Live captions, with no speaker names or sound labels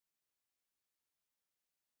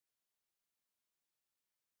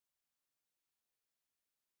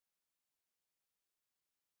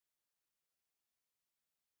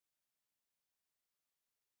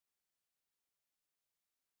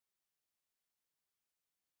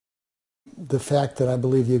the fact that I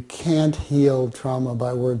believe you can't heal trauma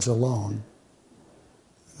by words alone.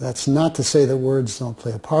 That's not to say that words don't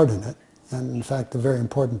play a part in it, and in fact a very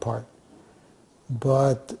important part.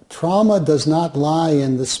 But trauma does not lie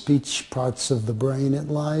in the speech parts of the brain. It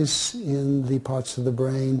lies in the parts of the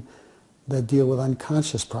brain that deal with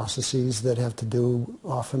unconscious processes that have to do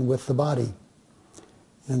often with the body.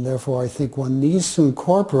 And therefore I think one needs to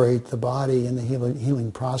incorporate the body in the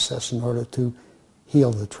healing process in order to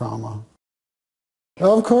heal the trauma.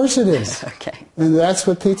 Oh, of course it is. Okay. And that's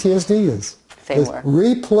what PTSD is. Say more.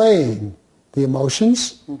 Replaying the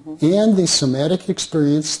emotions and the somatic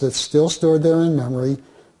experience that's still stored there in memory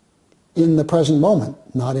in the present moment,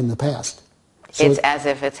 not in the past. So it's as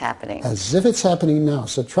if it's happening. As if it's happening now.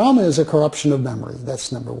 So trauma is a corruption of memory.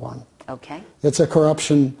 That's number one. Okay. It's a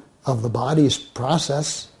corruption of the body's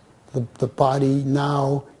process. The body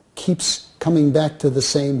now keeps coming back to the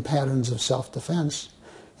same patterns of self-defense.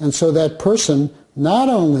 And so that person not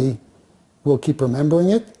only will keep remembering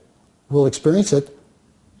it, will experience it,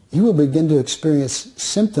 he will begin to experience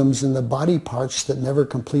symptoms in the body parts that never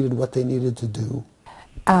completed what they needed to do.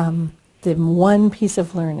 The one piece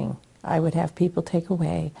of learning I would have people take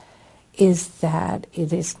away is that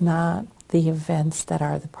it is not the events that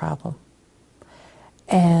are the problem.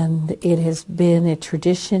 And it has been a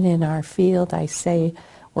tradition in our field. I say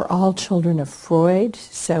we're all children of Freud,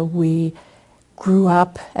 so we grew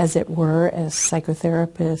up, as it were, as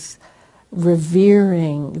psychotherapists,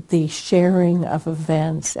 revering the sharing of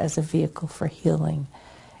events as a vehicle for healing.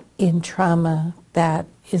 In trauma, that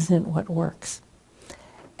isn't what works.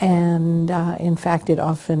 And in fact, it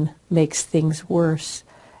often makes things worse,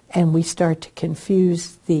 and we start to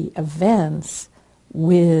confuse the events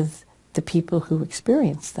with the people who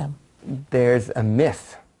experience them. There's a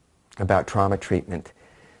myth about trauma treatment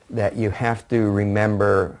that you have to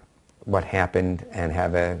remember what happened and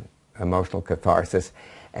have an emotional catharsis,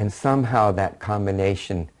 and somehow that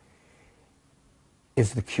combination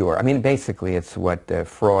is the cure. I mean, basically it's what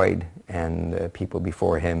Freud and people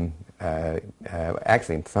before him,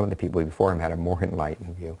 actually some of the people before him had a more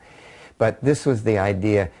enlightened view. But this was the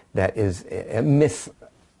idea that is a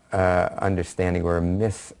misunderstanding or a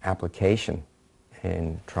misapplication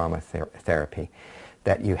in trauma therapy,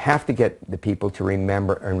 that you have to get the people to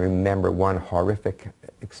remember one horrific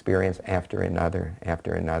experience after another,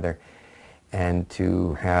 and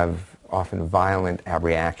to have often violent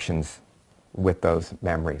reactions with those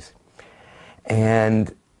memories.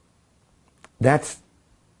 And that's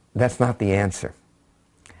not the answer.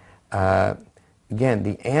 Again,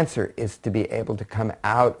 the answer is to be able to come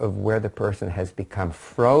out of where the person has become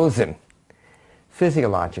frozen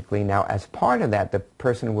physiologically. Now, as part of that, the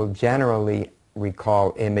person will generally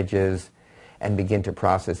recall images and begin to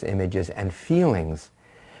process images and feelings,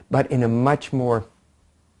 but in a much more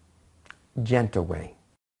gentle way.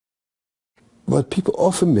 What people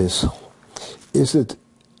often miss is that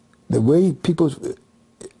the way people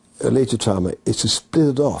relate to trauma is to split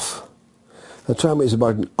it off. And trauma is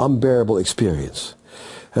about an unbearable experience.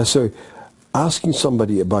 And so asking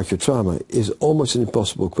somebody about your trauma is almost an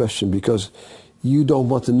impossible question, because you don't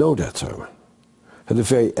want to know that trauma. And the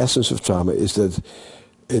very essence of trauma is that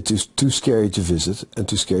it is too scary to visit and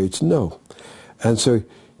too scary to know. And so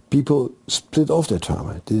people split off their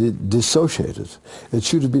trauma. They dissociate it. It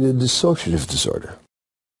should have been a dissociative disorder.